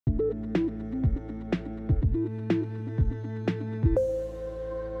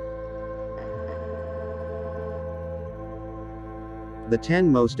The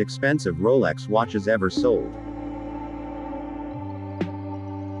 10 most expensive Rolex watches ever sold.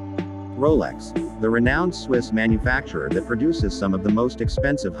 Rolex, the renowned Swiss manufacturer that produces some of the most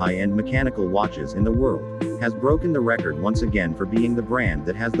expensive high-end mechanical watches in the world, has broken the record once again for being the brand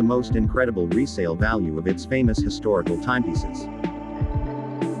that has the most incredible resale value of its famous historical timepieces.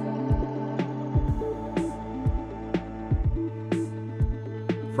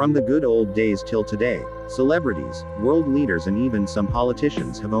 From the good old days till today, celebrities, world leaders and even some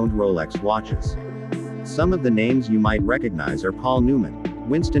politicians have owned Rolex watches. Some of the names you might recognize are Paul Newman,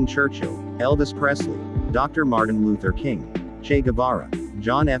 Winston Churchill, Elvis Presley, Dr. Martin Luther King, Che Guevara,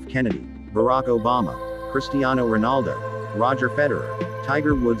 John F. Kennedy, Barack Obama, Cristiano Ronaldo, Roger Federer,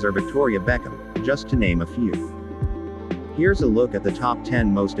 Tiger Woods or Victoria Beckham, just to name a few. Here's a look at the top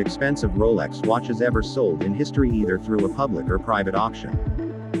 10 most expensive Rolex watches ever sold in history either through a public or private auction.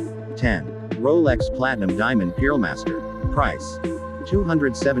 10. Rolex Platinum Diamond Pearlmaster. Price: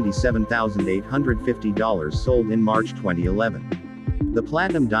 $277,850, sold in March 2011. The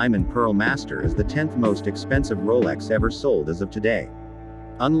Platinum Diamond Pearl Master is the 10th most expensive Rolex ever sold as of today.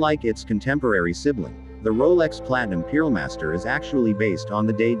 Unlike its contemporary sibling, the Rolex Platinum Pearlmaster is actually based on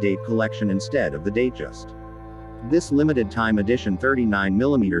the day-date collection instead of the Datejust. This limited time edition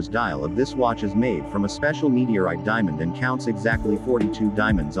 39mm dial of this watch is made from a special meteorite diamond and counts exactly 42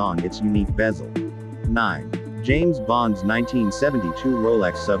 diamonds on its unique bezel. 9. James Bond's 1972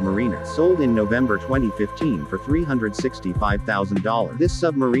 Rolex Submariner, sold in November 2015 for $365,000. This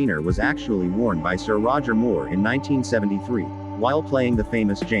Submariner was actually worn by Sir Roger Moore in 1973, while playing the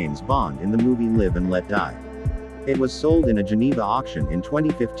famous James Bond in the movie Live and Let Die. It was sold in a Geneva auction in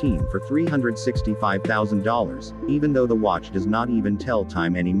 2015 for $365,000, even though the watch does not even tell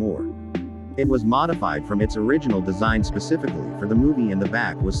time anymore. It was modified from its original design specifically for the movie and the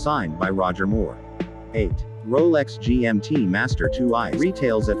back was signed by Roger Moore. 8. Rolex GMT Master 2 Ice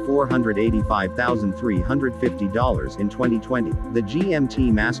retails at $485,350 in 2020. The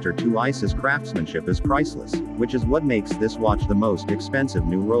GMT Master 2 Ice's craftsmanship is priceless, which is what makes this watch the most expensive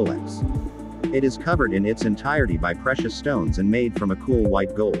new Rolex. It is covered in its entirety by precious stones and made from a cool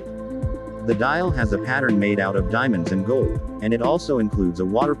white gold. The dial has a pattern made out of diamonds and gold, and it also includes a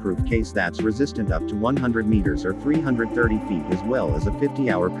waterproof case that's resistant up to 100 meters or 330 feet as well as a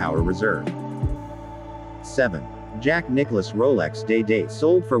 50-hour power reserve. 7. Jack Nicklaus Rolex Day Date,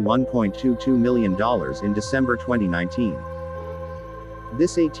 sold for $1.22 million in December 2019.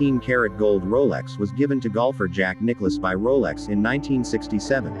 This 18-karat gold Rolex was given to golfer Jack Nicklaus by Rolex in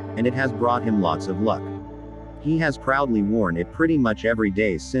 1967, and it has brought him lots of luck. He has proudly worn it pretty much every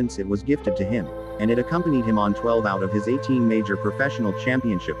day since it was gifted to him, and it accompanied him on 12 out of his 18 major professional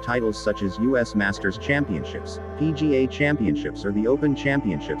championship titles such as US Masters Championships, PGA Championships or the Open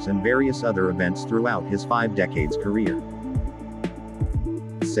Championships and various other events throughout his 5 decades career.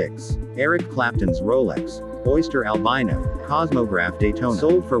 6. Eric Clapton's Rolex Oyster Albino Cosmograph Daytona,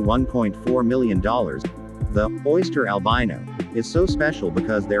 sold for $1.4 million. The Oyster Albino is so special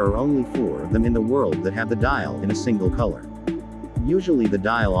because there are only 4 of them in the world that have the dial in a single color. Usually the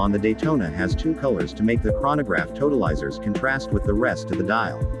dial on the Daytona has 2 colors to make the chronograph totalizers contrast with the rest of the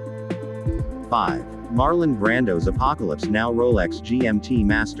dial. 5. Marlon Brando's Apocalypse Now Rolex GMT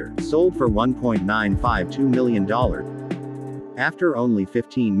Master, sold for $1.952 million. After only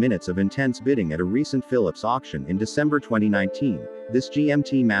 15 minutes of intense bidding at a recent Phillips auction in December 2019, this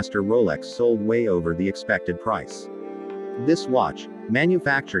GMT Master Rolex sold way over the expected price. This watch,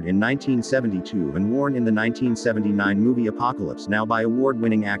 manufactured in 1972 and worn in the 1979 movie Apocalypse Now by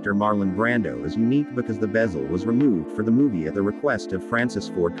award-winning actor Marlon Brando, is unique because the bezel was removed for the movie at the request of Francis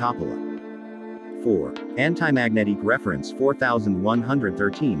Ford Coppola. 4. Antimagnetic Reference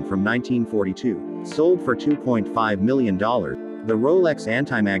 4113 from 1942, sold for $2.5 million. The Rolex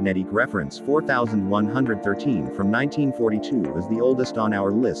Antimagnetic Reference 4113 from 1942 is the oldest on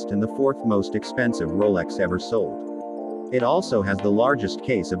our list and the 4th most expensive Rolex ever sold. It also has the largest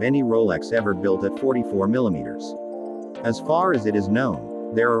case of any Rolex ever built at 44 millimeters. As far as it is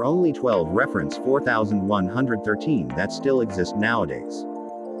known, there are only 12 reference 4113 that still exist nowadays.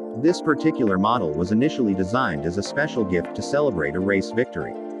 This particular model was initially designed as a special gift to celebrate a race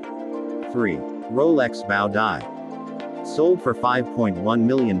victory. 3. Rolex Bow Die, sold for $5.1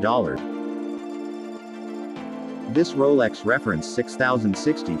 million. This Rolex reference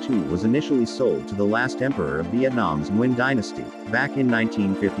 6062 was initially sold to the last emperor of Vietnam's Nguyen dynasty, back in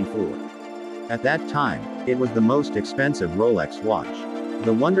 1954. At that time, it was the most expensive Rolex watch.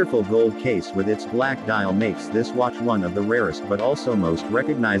 The wonderful gold case with its black dial makes this watch one of the rarest but also most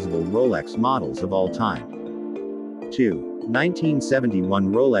recognizable Rolex models of all time. 2.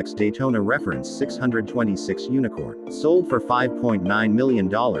 1971 Rolex Daytona Reference 626 Unicorn, sold for $5.9 million.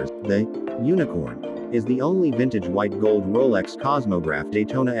 The Unicorn is the only vintage white gold Rolex Cosmograph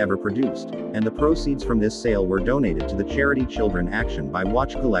Daytona ever produced, and the proceeds from this sale were donated to the charity Children Action by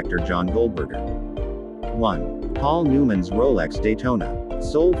watch collector John Goldberger. 1. Paul Newman's Rolex Daytona,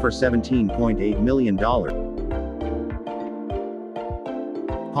 sold for $17.8 million.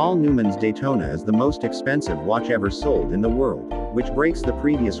 Paul Newman's Daytona is the most expensive watch ever sold in the world, which breaks the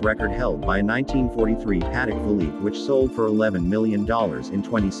previous record held by a 1943 Patek Philippe which sold for $11 million in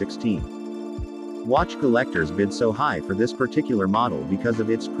 2016. Watch collectors bid so high for this particular model because of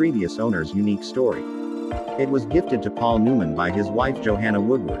its previous owner's unique story. It was gifted to Paul Newman by his wife Johanna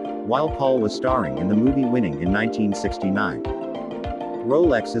Woodward, while Paul was starring in the movie Winning in 1969.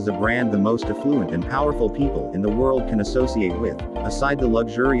 Rolex is a brand the most affluent and powerful people in the world can associate with. Aside the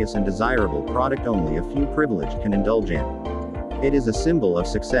luxurious and desirable product only a few privileged can indulge in. It is a symbol of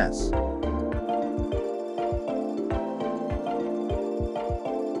success.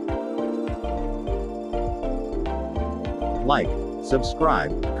 Like,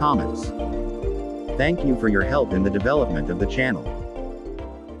 subscribe, comments. Thank you for your help in the development of the channel.